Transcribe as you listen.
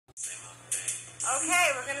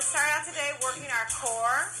Okay, we're going to start out today working our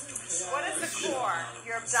core. What is the core?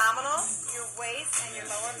 Your abdominals, your waist, and your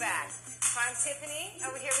lower back. So I'm Tiffany.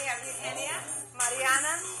 Over here we have Eugenia,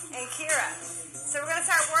 Mariana, and Kira. So we're going to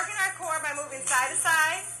start working our core by moving side to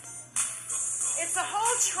side. It's the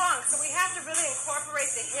whole trunk, so we have to really incorporate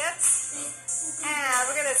the hips. And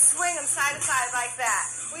we're going to swing them side to side like that.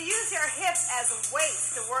 We use your hips as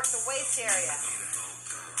weights to work the waist area.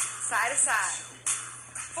 Side to side.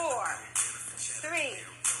 4, 3, 2,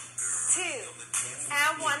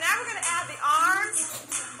 and 1. Now we're going to add the arms,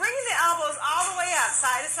 bringing the elbows all the way up,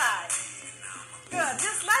 side to side. Good.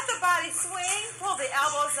 Just let the body swing. Pull the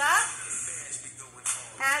elbows up.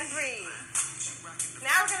 And breathe.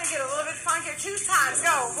 Now we're going to get a little bit funkier. 2 times.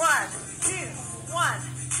 Go. 1, 2, 1,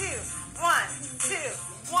 2, 1, 2,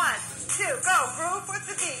 1, 2. Go. Groove with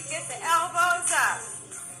the beat. Get the elbows up.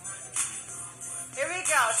 Here we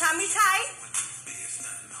go. Tummy tight.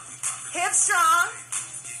 Hips strong.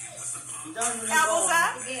 Elbows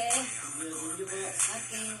up.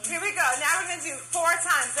 Here we go. Now we're going to do 4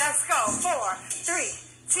 times. Let's go. 4, 3,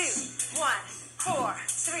 2, 1. 4,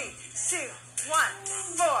 3, 2, 1.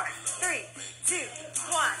 4, 3, 2,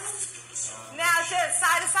 1. Now just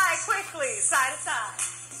side to side quickly. Side to side.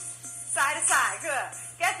 Side to side. Good.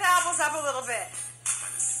 Get the elbows up a little bit.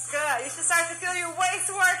 Good. You should start to feel your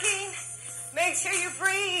waist working. Make sure you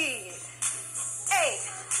breathe. 8,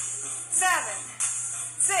 7,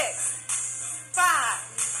 6,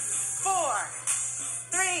 5,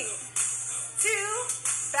 4, 3,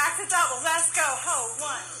 2. Back to double. Let's go. Hold.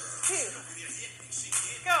 1,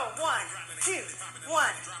 2. Go. 1, 2,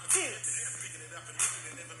 1, 2.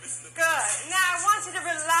 Good. Now I want you to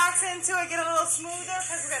relax into it, get a little smoother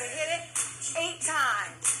because we're going to hit it 8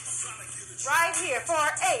 times. Right here. 4,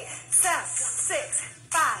 8, 7, 6,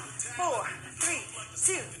 5, 4, 3,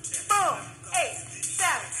 2. Boom. 8,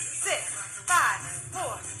 7, 6, 5,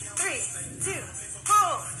 4, 3, 2.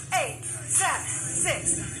 Boom. 8, 7,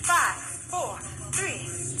 6, 5, 4, 3,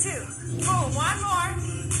 2. Boom. One more.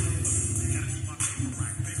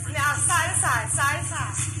 Now side to side, side to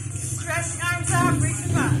side. Stretch the arms up, reach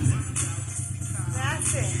them up.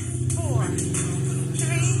 That's it. 4, 3,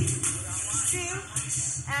 2,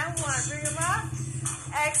 and 1. Bring them up.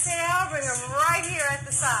 Exhale, bring them right here at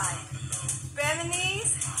the side. Bend the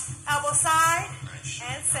knees, elbow side,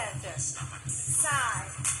 and center.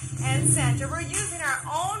 Side and center. We're using our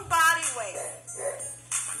own body weight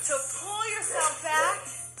to pull yourself back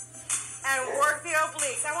and work the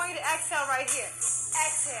obliques. I want you to exhale right here.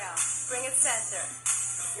 Exhale, bring it center.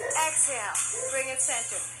 Exhale, bring it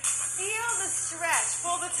center. Feel the stretch.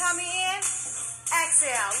 Pull the tummy in.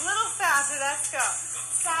 Exhale, a little faster. Let's go.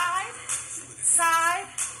 Side, side,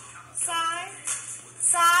 side,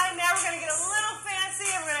 side. Now we're going to get a little fancy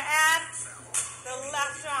and we're going to add the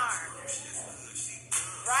left arm.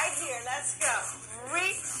 Right here, let's go.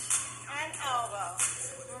 Reach and elbow.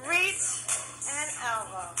 Reach and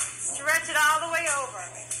elbow. Stretch it all the way over.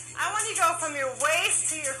 I want you to go from your waist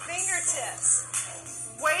to your fingertips.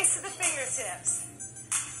 Waist to the fingertips.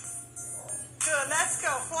 Good, let's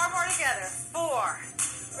go. 4 more together.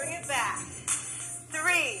 4. Bring it back. 3.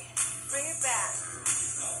 Bring it back.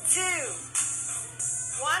 2.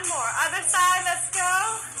 1 more. Other side, let's go.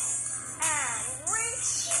 And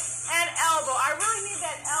reach and elbow. I really need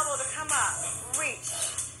that elbow to come up. Reach.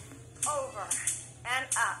 Over and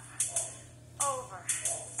up. Over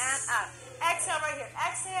and up. Exhale right here.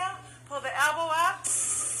 Exhale. Pull the elbow up.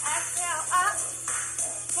 Exhale up.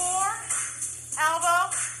 4.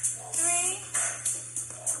 Elbow. 3.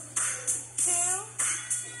 2.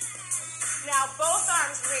 Now both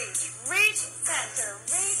arms reach. Reach, center.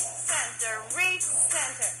 Reach, center. Reach,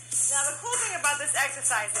 center. Now the cool thing about this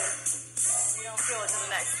exercise is you don't feel it until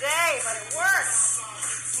the next day, but it works.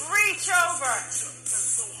 Reach over.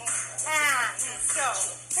 And let's go.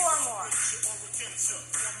 4 more.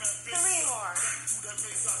 3 more.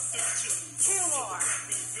 2 more.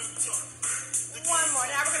 1 more.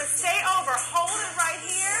 Now we're going to stay over. Hold it right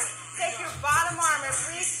here. Take your bottom arm and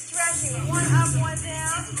reach, stretching. 1 up, 1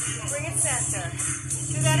 down. Bring it center.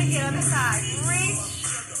 Do that again. Other side. Reach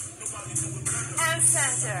and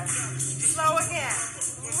center. Slow again.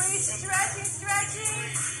 Reach, stretching, stretching.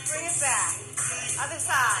 Bring it back. Other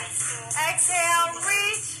side. Exhale,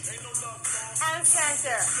 reach and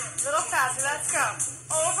center. Little faster. Let's go.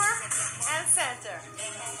 Over and center.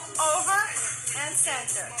 Over and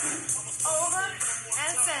center. Over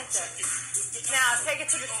and center. Now take it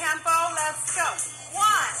to the tempo. Let's go. 1,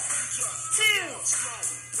 2.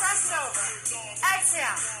 Press it over.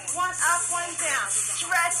 Exhale. 1 up, 1 down.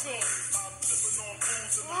 Stretching.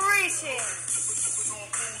 Reaching.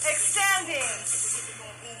 Extending.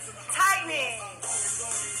 Tightening.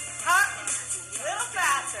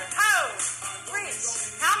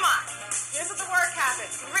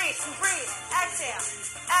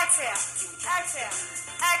 Exhale, exhale,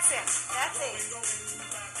 exhale. That's 8,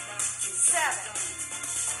 7,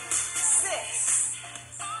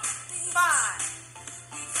 6, 5,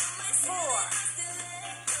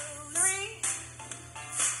 4, 3,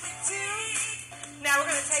 2. Now we're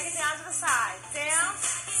going to take it down to the side. Down,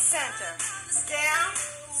 center, down,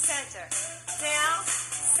 center, down,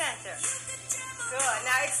 center. Good.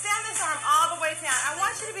 Now extend this arm all the way down. I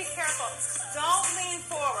want you to be careful. Don't lean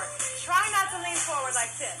forward. Try not to lean forward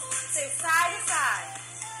like this. Say side to side.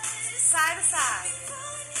 Side to side.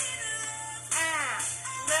 And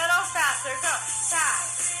little faster. Go.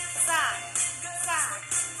 Side, side, side,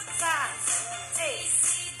 side. 8,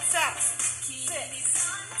 7,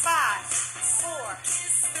 6, 5, 4,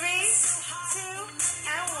 3, 2,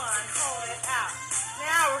 and 1. Hold it out.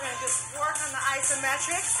 Now we're going to just work on the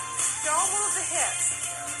isometrics. Don't move the hips.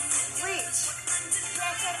 Reach.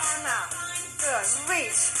 Stretch that arm out. Good.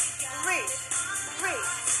 Reach. Reach. Reach.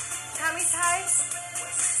 Tummy tight.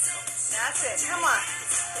 That's it. Come on.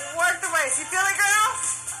 Work the waist. You feel it, girls?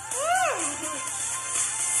 Woo!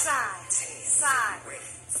 Side. Side.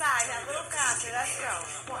 Side. Now a little faster. Let's go.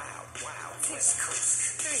 1, 2,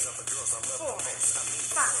 3, 4,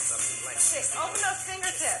 5, 6. Open those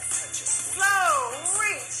fingertips. Slow.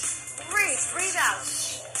 Reach. Reach. Breathe out.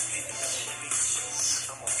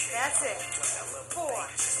 That's it. 4,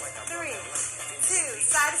 3, 2.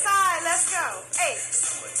 Side to side. Let's go. 8,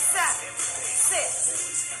 7,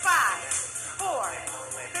 6, 5, 4, 3,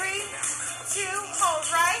 2. Hold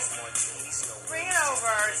right. Bring it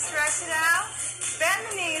over. Stretch it out. Bend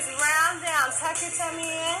the knees. Round down. Tuck your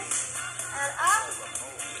tummy in. And up.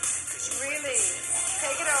 Release.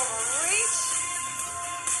 Take it over. Reach.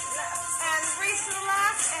 And reach to the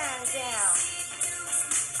left. And down.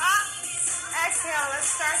 Up. Exhale.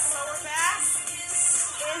 Let's start the lower back.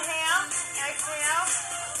 Inhale. Exhale.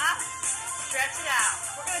 Up. Stretch it out.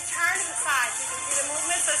 We're going to turn to the side. So you can see the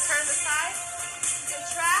movement. So turn to the side.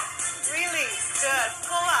 Contract. Release. Good.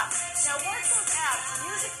 Pull up. Now work those abs.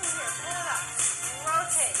 Music from here. Pull it up.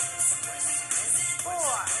 Rotate. 4,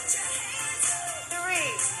 3, 2.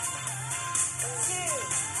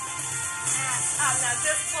 And up. Now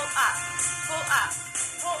just pull up. Pull up.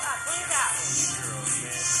 Pull up. Breathe out.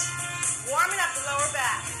 Warming up the lower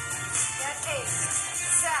back. That's 8,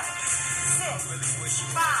 7,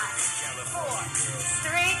 6, 5, 4,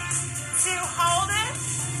 3, 2. Hold it.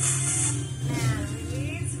 And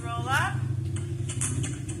release. Roll up.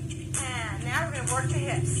 And now we're going to work the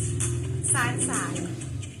hips. Side to side.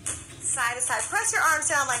 Side to side. Press your arms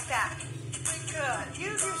down like that. Good.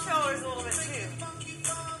 Use your shoulders a little bit too.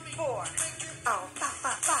 4. Oh, 5,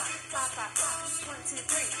 5, 5, 5, 5, 5. 1, 2,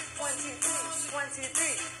 3. 1, 2, 3. 1, 2,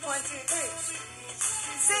 3. 1, 2, 3.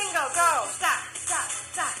 Single, go. Stop, stop,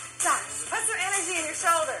 stop, stop. Put some energy in your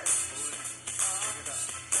shoulders.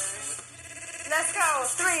 Let's go.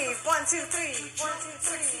 3. 1, 2, 3. 1, 2,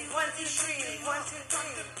 3. 1, 2, 3. 1, 2, 3.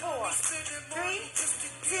 4. 3,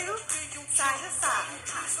 2. Side to side.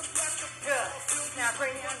 Good. Now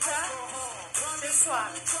bring your arms up. Just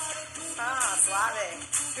suave. Suave.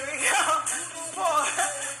 Here we go. 4,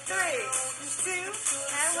 3, 2, and 1.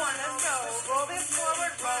 Let's go. Rolling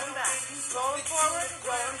forward, rolling back. Rolling forward,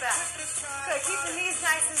 rolling back. Good. Keep the knees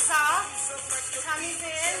nice and soft. Tummy's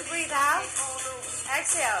in. Breathe out.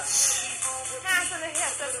 Exhale. Hands on the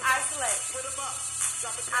hips. Let's isolate.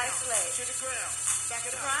 Isolate. Back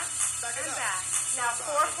in front and back. Now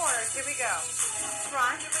 4 corners. Here we go.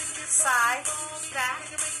 Front, side, back,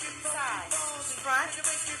 side. Front,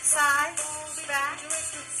 side, back,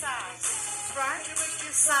 side. Front,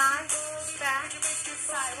 side, back,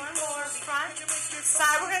 side. One more. Front,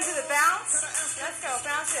 side. We're going to do the bounce. Let's go.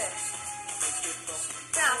 Bounce it.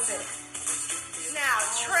 Bounce it. Now,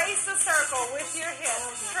 trace the circle with your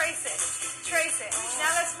hips. Trace it. Trace it.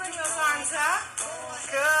 Now let's bring those arms up.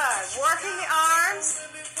 Good. Working the arms.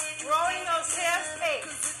 Rolling those hips. 8,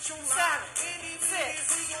 7,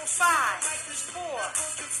 6, 5, 4,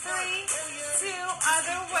 3, 2.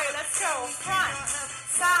 Other way. Let's go. Front,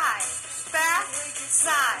 side, back,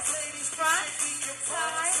 side. Front,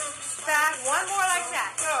 side, back. One more like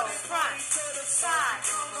that. Go. Front, side,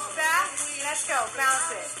 back. Let's go.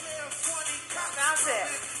 Bounce it. Bounce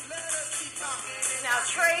it. Now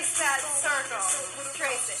trace that circle.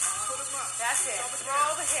 Trace it. That's it.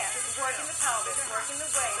 Roll the hips. Working the pelvis. Working the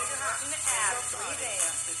waist. Working the abs. Breathe in.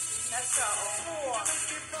 Let's go. 4,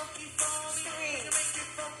 3,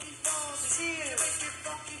 2,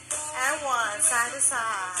 and 1. Side to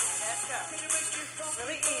side. Let's go.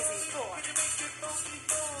 Really easy. 4,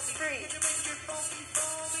 3,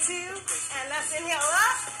 2, and let's inhale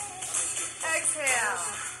up. Exhale.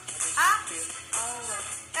 Up.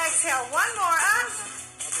 Exhale. One more. Up.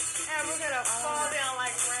 Alright, we're going to fall down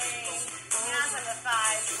like rain. Hands on the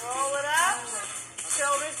thighs. Roll it up.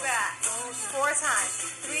 Shoulders back. 4 times.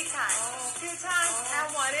 3 times. 2 times. And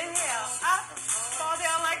 1. Inhale. Up. Fall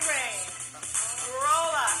down like rain. Roll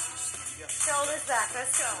up. Shoulders back.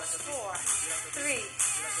 Let's go. 4, 3,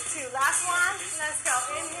 2. Last one. Let's go.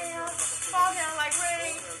 Inhale. Fall down like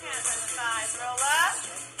rain. Hands on the thighs. Roll up.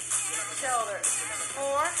 Shoulders.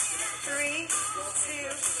 4, 3, 2,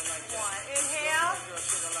 1. Inhale.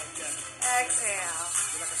 Exhale.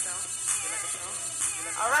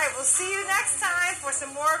 All right, we'll see you next time for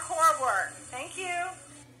some more core work. Thank you.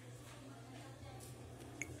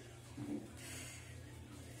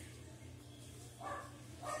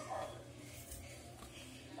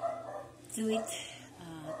 Do it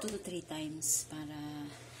 2 to 3 times para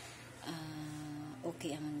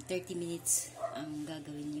okay ang 30 minutes ang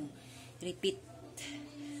gagawin nyo. Repeat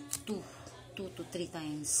 2 to 3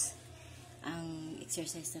 times ang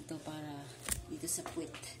exercise na to para dito sa puwet,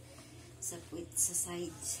 sa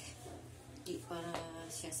sides, para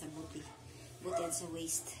siya sa buti at sa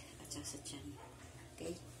waist at sa tiyan.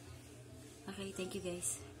 Okay, thank you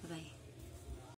guys, bye bye.